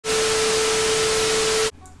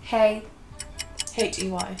Hey.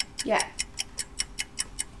 H-E-Y. Yeah.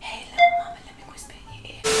 Hey little mama, let me whisper in your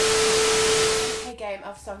ear. Okay, game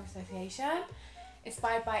of song association.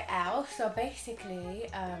 Inspired by ELLE. So basically,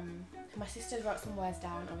 my sister wrote some words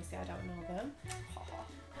down. Obviously, I don't know them.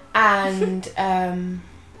 And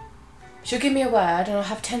she'll give me a word, and I'll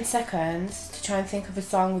have 10 seconds to try and think of a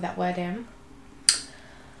song with that word in.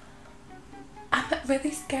 I'm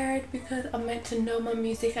really scared because I'm meant to know my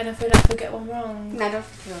music, and I feel like I'll get one wrong. No, don't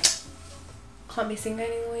feel it. Can't be singing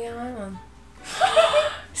anymore, yeah,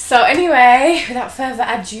 So anyway, without further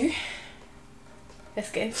ado,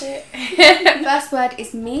 let's get into it. First word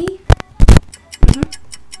is me.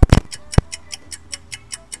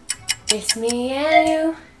 It's me and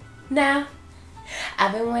you now.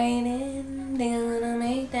 I've been waiting, think I'm gonna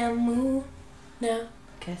make that move now.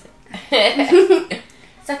 Okay, that's it.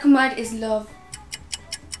 Second word is love.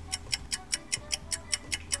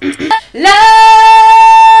 Love,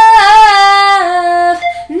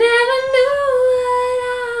 never knew what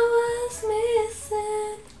I was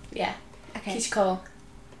missing. Yeah, Okay. Keisha Cole.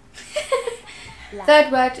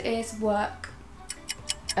 Third word is work.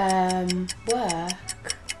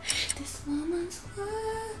 Work. This woman's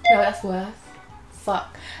work. No, that's worth.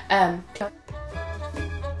 Fuck.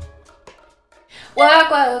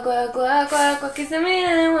 Work, kissing me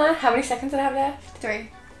anymore. How many seconds did I have left? 3.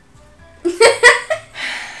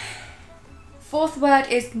 Fourth word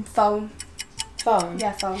is phone. Phone.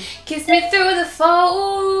 Yeah, phone. Kiss me through the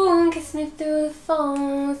phone, kiss me through the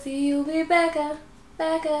phone. See you'll be back up.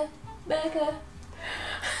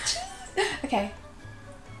 Okay.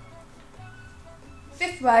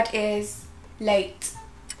 Fifth word is late.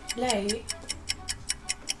 Late.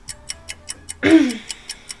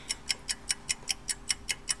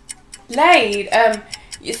 Late.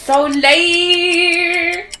 You're so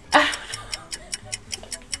late.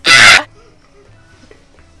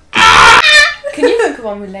 Can you think of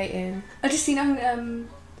one with late in? I just seen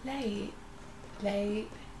Late.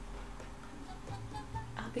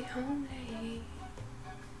 I'll be home late.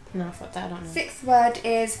 No, fuck that, I don't know. Sixth word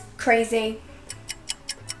is crazy.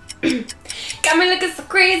 Got me looking so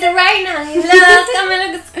crazy right now, you love. Got me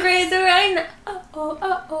looking so crazy right now.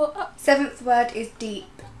 Oh. Seventh word is deep.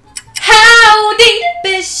 How deep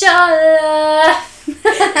is your love?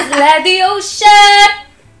 Like the ocean.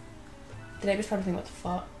 The neighbour's probably thinking, what the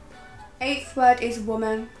fuck? Eighth word is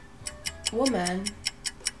woman. Woman.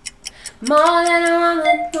 More than a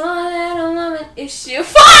woman is you.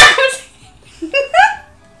 Fuck!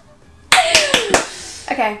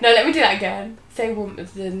 Okay. No, let me do that again. Say woman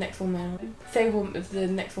with the next woman. Say woman with the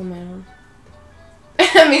next woman.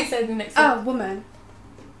 I mean, say the next one. Oh, woman.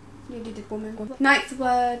 You did woman. Ninth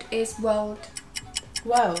word is world.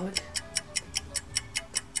 World.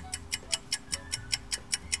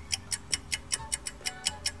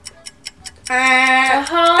 A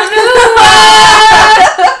whole new world.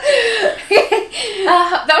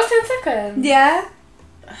 That was 10 seconds. Yeah.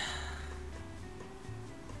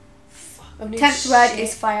 Fuck, 10th word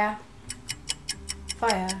is fire.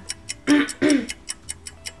 Fire.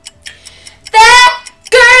 That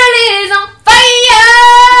girl is on fire.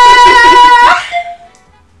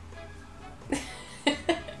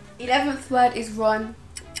 11th word is run.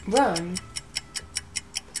 Run.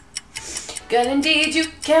 Girl, indeed you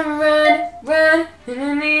can run.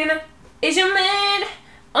 Is your man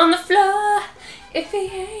on the floor? If he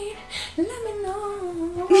ain't, let me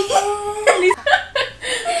know.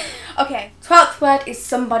 Okay. 12th word is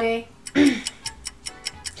somebody.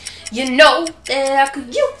 You know that I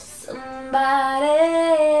could use somebody.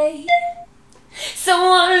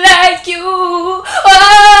 Someone like you. Oh.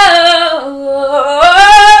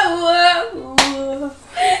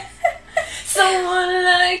 Someone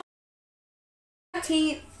like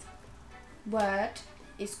 13th word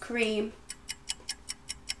is cream.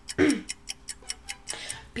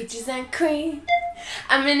 peaches and cream.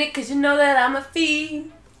 I'm in it cause you know that I'm a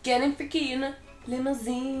fiend. Getting freaky in a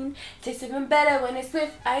limousine. Tastes even better when it's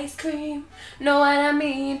with ice cream. Know what I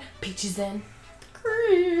mean? Peaches and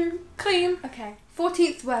cream. Okay.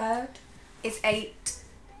 14th word is 8.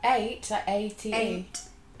 8, like 80.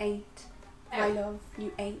 8. My love.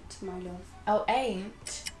 You ain't my love. Oh,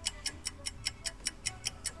 ain't.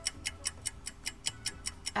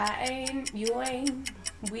 I ain't, you ain't,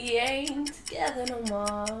 we ain't together no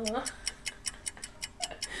more.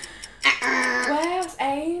 What else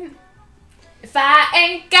ain't? If I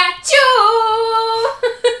ain't got you.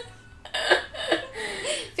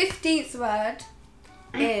 15th word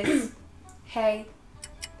is hey.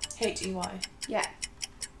 H-E-Y. Yeah.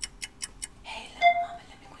 Hey little mama,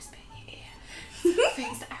 let me whisper in your ear.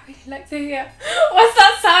 Things that I really like to hear. What's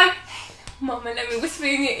that song? Hey little mama, mama, let me whisper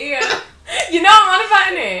in your ear. You know I'm on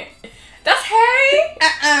about it. That's hey.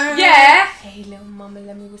 Yeah. Hey, little mama,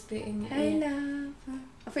 let me whisper in your ear. Hey, love.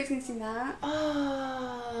 I thought you were going to sing that.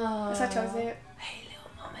 Oh. That's how I chose it. Hey,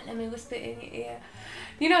 little mama, let me whisper in your ear.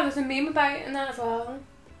 You know, there's a meme about it and that as well.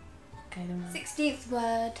 Okay, then. 16th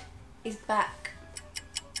word is back.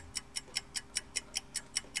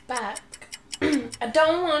 Back. I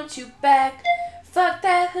don't want you back. Fuck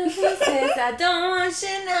that who says I don't want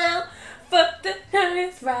you now. Fuck the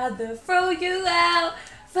nights, rather throw you out.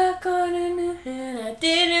 Fuck on and I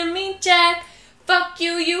didn't mean jack. Fuck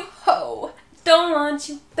you, you hoe. Don't want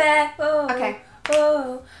you back. Oh, Okay.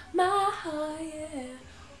 Oh, my heart, yeah.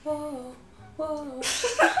 Whoa, whoa.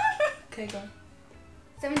 Okay, go on.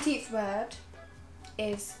 17th word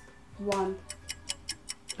is 1.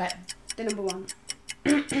 Right. The number 1.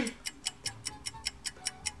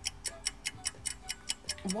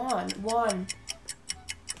 1.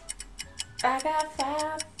 I got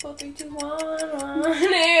 5, 4, 3, 2, 1 on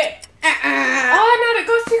it. Oh no, that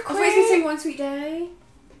goes too I thought you were going to quick. sing One Sweet Day.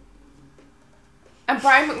 And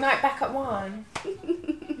Brian McKnight back at 1.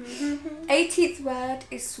 18th word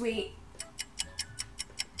is sweet.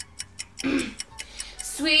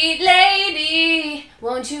 Sweet lady,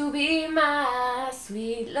 won't you be my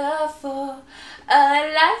sweet love for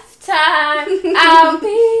a lifetime? I'll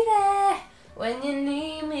be there when you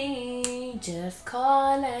need me. Just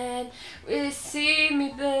call and receive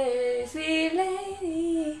me, baby, sweet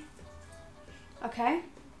lady. Okay.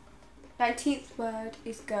 19th word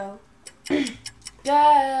is girl.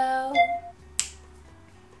 Girl,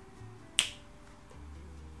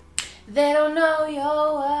 they don't know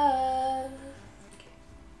your worth.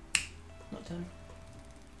 Not done.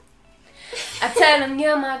 I tell them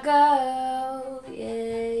you're my girl,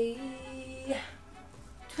 yeah.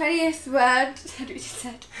 20th word, how do we just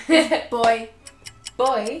said? Is boy.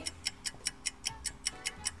 Boy.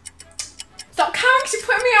 Stop counting, she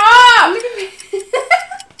put me off! Look at me.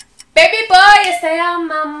 Baby boy, you stay on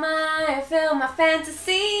my mind, fill my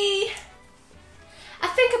fantasy. I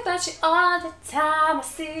think about you all the time, I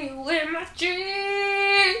see you in my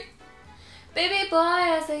dream. Baby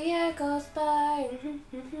boy, as the year goes by.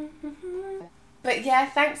 But yeah,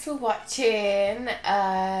 thanks for watching.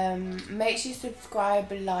 Make sure you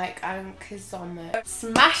subscribe, like, and comment.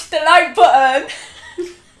 Smash the like button.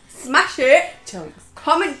 Smash it. Chunks.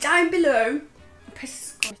 Comment down below.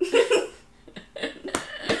 Press subscribe.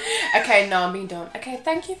 Okay, no, I'm being done. Okay,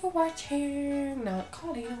 thank you for watching. No,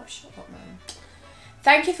 Carly, no, shut up, man.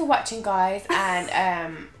 Thank you for watching, guys,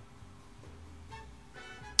 and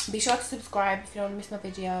be sure to subscribe if you don't want to miss my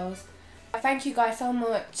videos. Thank you guys so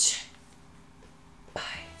much.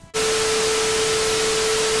 Bye.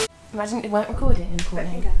 Imagine it weren't recording. Oh,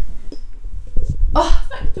 Oh,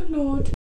 thank the Lord.